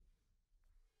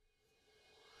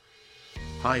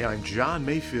Hi, I'm John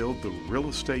Mayfield, the real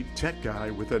estate tech guy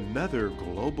with another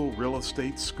Global Real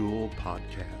Estate School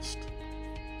podcast.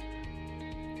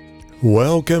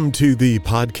 Welcome to the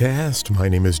podcast. My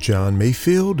name is John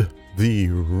Mayfield, the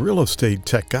real estate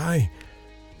tech guy,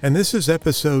 and this is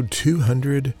episode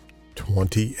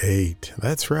 228.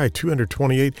 That's right,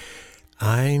 228.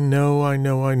 I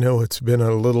know it's been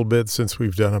a little bit since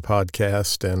we've done a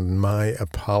podcast, and my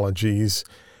apologies.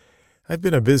 I've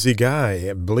been a busy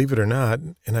guy, believe it or not,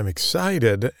 and I'm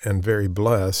excited and very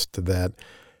blessed that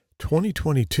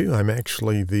 2022, I'm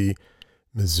actually the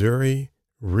Missouri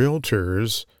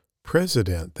Realtors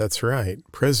president. That's right,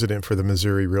 president for the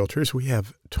Missouri Realtors. We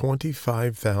have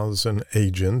 25,000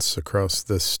 agents across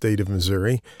the state of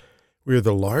Missouri. We are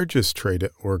the largest trade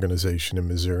organization in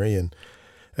Missouri, and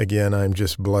again, I'm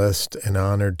just blessed and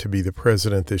honored to be the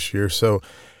president this year. So,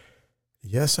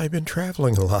 yes, I've been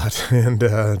traveling a lot and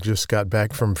just got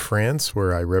back from France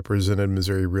where I represented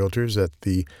Missouri Realtors at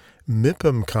the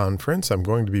MIPIM conference. I'm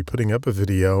going to be putting up a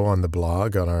video on the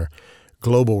blog on our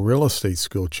Global Real Estate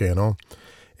School channel.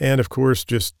 And, of course,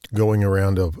 just going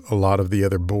around a lot of the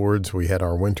other boards. We had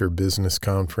our winter business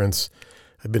conference.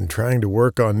 I've been trying to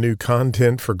work on new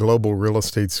content for Global Real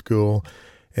Estate School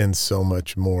and so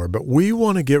much more. But we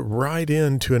want to get right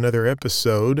into another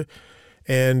episode.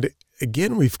 And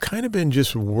again, we've kind of been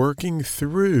just working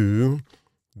through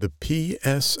the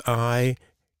PSI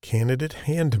Candidate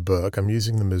Handbook. I'm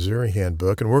using the Missouri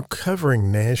Handbook, and we're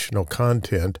covering national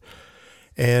content.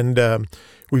 And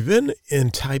we've been in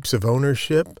types of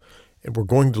ownership, and we're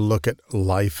going to look at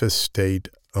life estate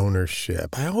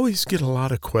ownership. I always get a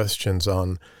lot of questions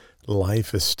on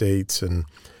life estates, and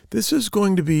this is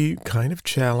going to be kind of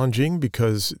challenging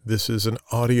because this is an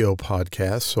audio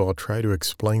podcast, so I'll try to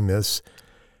explain this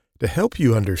to help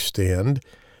you understand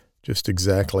just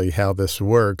exactly how this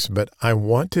works. But I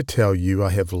want to tell you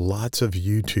I have lots of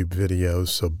YouTube videos,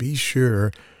 so be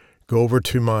sure, go over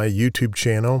to my YouTube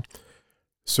channel,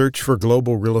 search for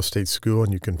Global Real Estate School,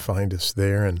 and you can find us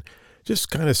there. And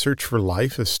just kind of search for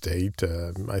life estate.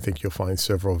 I think you'll find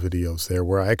several videos there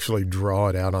where I actually draw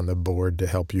it out on the board to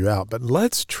help you out. But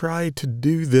let's try to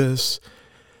do this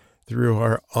through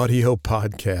our audio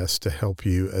podcast to help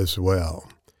you as well.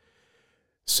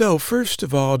 So first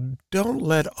of all, don't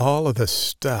let all of the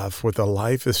stuff with a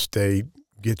life estate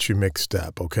get you mixed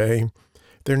up, okay?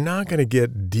 They're not going to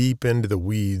get deep into the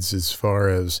weeds as far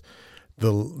as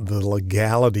the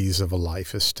legalities of a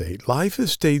life estate. Life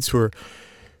estates were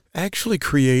actually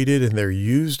created and they're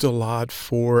used a lot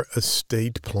for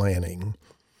estate planning.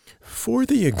 For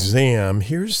the exam,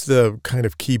 here's the kind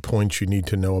of key points you need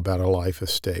to know about a life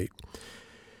estate.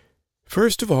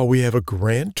 First of all, we have a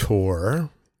grantor.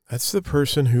 That's the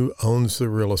person who owns the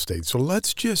real estate. So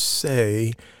let's just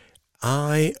say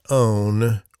I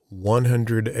own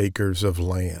 100 acres of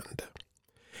land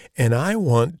and I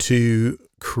want to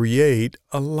create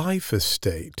a life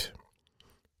estate.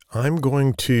 I'm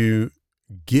going to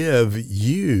give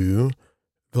you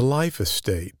the life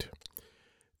estate.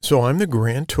 So I'm the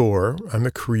grantor, I'm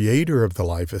the creator of the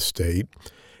life estate,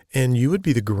 and you would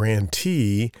be the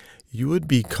grantee. You would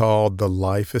be called the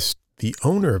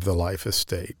owner of the life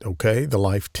estate, okay? The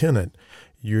life tenant.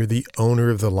 You're the owner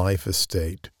of the life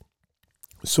estate.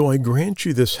 So I grant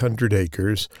you this 100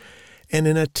 acres, and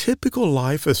in a typical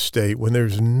life estate, when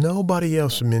there's nobody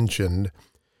else mentioned,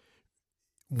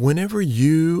 whenever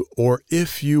you or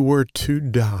if you were to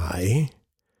die,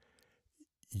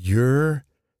 the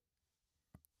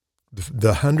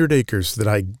 100 acres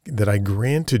that I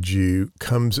granted you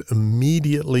comes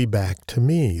immediately back to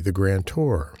me, the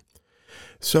grantor.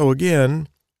 So again,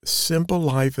 simple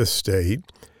life estate.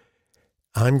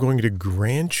 I'm going to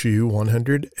grant you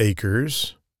 100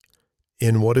 acres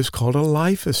in what is called a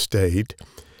life estate.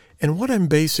 And what I'm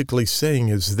basically saying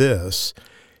is this: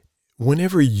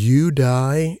 whenever you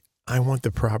die, I want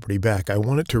the property back. I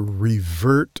want it to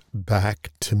revert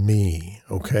back to me,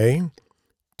 okay?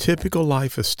 Typical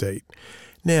life estate.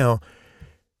 Now,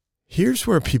 here's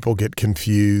where people get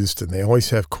confused and they always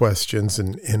have questions,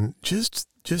 and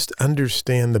just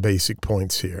understand the basic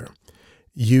points here.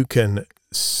 You can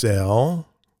sell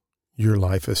your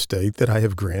life estate that I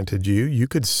have granted you. You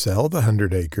could sell the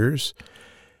 100 acres.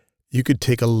 You could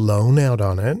take a loan out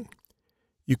on it.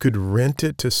 You could rent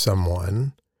it to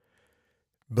someone,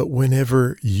 but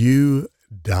whenever you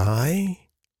die,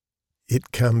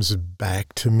 it comes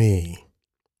back to me.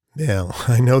 Now,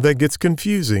 I know that gets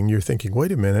confusing. You're thinking,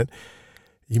 wait a minute,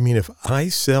 you mean if I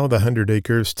sell the 100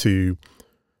 acres to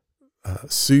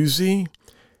Susie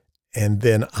and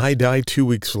then I die 2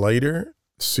 weeks later,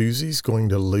 Susie's going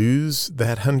to lose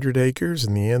that 100 acres?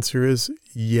 And the answer is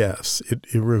yes. It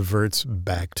reverts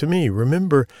back to me.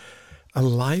 Remember, a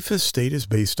life estate is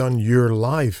based on your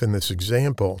life in this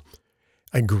example.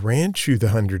 I grant you the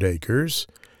 100 acres,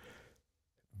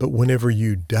 but whenever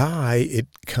you die, it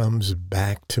comes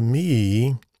back to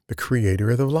me, the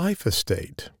creator of the life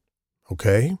estate.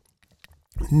 Okay?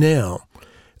 Now,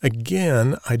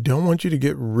 again, I don't want you to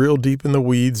get real deep in the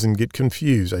weeds and get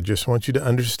confused. I just want you to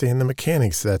understand the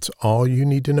mechanics. That's all you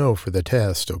need to know for the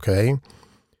test, okay?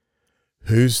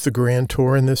 Who's the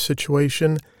grantor in this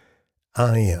situation?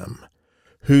 I am.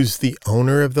 Who's the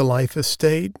owner of the life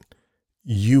estate?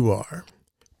 You are.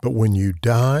 But when you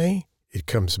die, it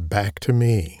comes back to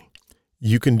me.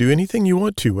 You can do anything you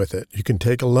want to with it. You can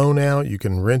take a loan out, you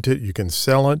can rent it, you can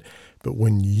sell it. But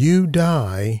when you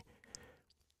die,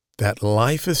 that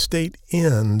life estate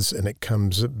ends and it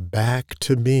comes back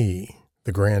to me,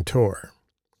 the grantor.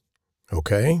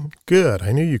 Okay, good.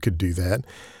 I knew you could do that.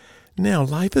 Now,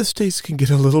 life estates can get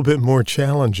a little bit more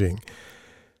challenging.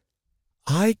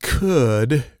 I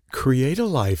could create a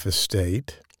life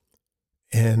estate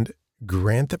and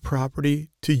grant the property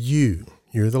to you.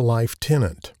 You're the life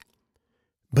tenant.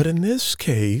 But in this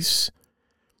case,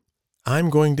 I'm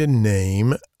going to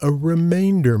name a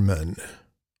remainderman.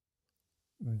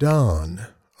 Don,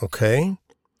 okay?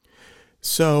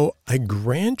 So I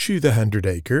grant you the 100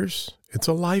 acres. It's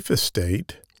a life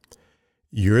estate.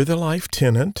 You're the life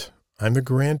tenant. I'm the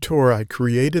grantor. I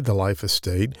created the life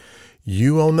estate.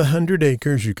 You own the 100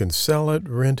 acres. You can sell it,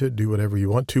 rent it, do whatever you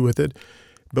want to with it.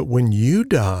 But when you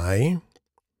die,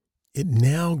 it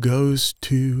now goes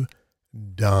to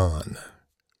Don.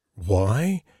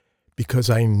 Why? Because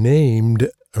I named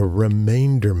a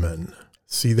remainderman.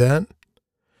 See that?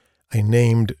 I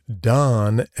named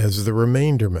Don as the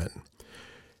remainderman.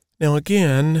 Now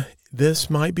again, this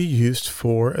might be used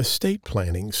for estate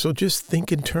planning. So just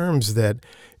think in terms that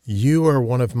you are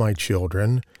one of my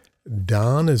children.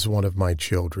 Don is one of my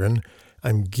children.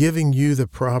 I'm giving you the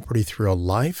property through a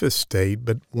life estate,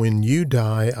 but when you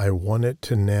die, I want it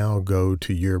to now go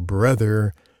to your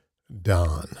brother,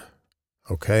 Don.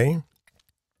 Okay?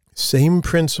 Same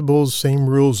principles, same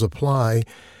rules apply.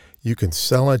 You can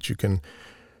sell it, you can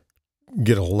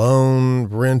get a loan,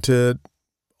 rent it,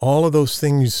 all of those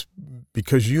things,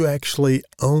 because you actually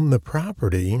own the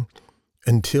property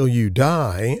until you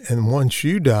die. And once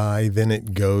you die, then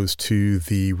it goes to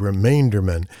the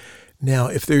remainderman. Now,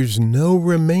 if there's no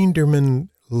remainderman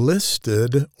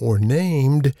listed or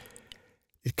named,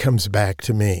 it comes back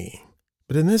to me.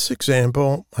 But in this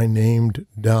example, I named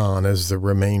Don as the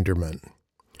remainderman.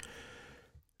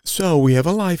 So we have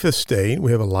a life estate.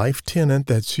 We have a life tenant,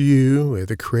 that's you. We have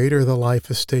the creator of the life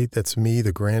estate, that's me,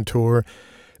 the grantor.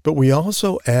 But we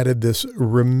also added this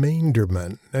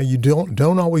remainderman. Now, you don't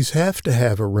always have to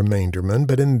have a remainderman,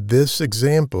 but in this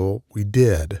example, we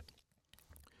did.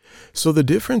 So the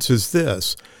difference is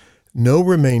this. No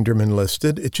remainderman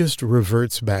listed, it just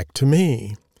reverts back to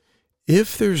me.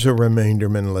 If there's a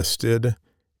remainderman listed,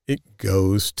 it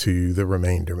goes to the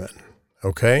remainderman.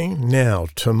 Okay? Now,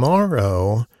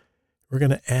 tomorrow, we're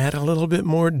going to add a little bit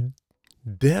more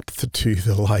depth to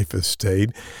the life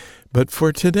estate. But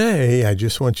for today, I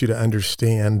just want you to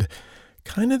understand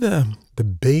kind of the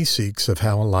basics of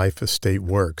how a life estate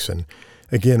works. And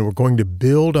again, we're going to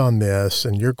build on this,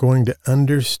 and you're going to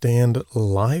understand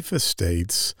life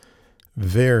estates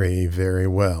very, very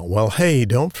well. Well, hey,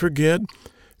 don't forget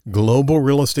Global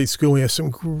Real Estate School. We have some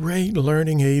great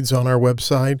learning aids on our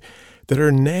website that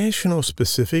are national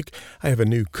specific. I have a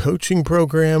new coaching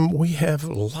program. We have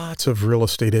lots of real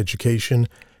estate education.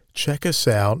 Check us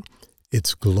out.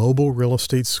 It's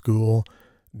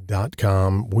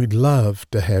globalrealestateschool.com. We'd love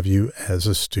to have you as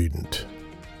a student.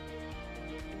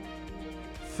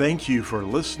 Thank you for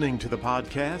listening to the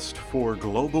podcast for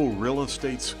Global Real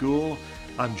Estate School.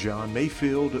 I'm John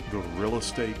Mayfield, the Real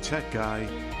Estate Tech Guy.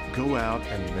 Go out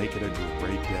and make it a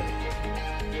great day.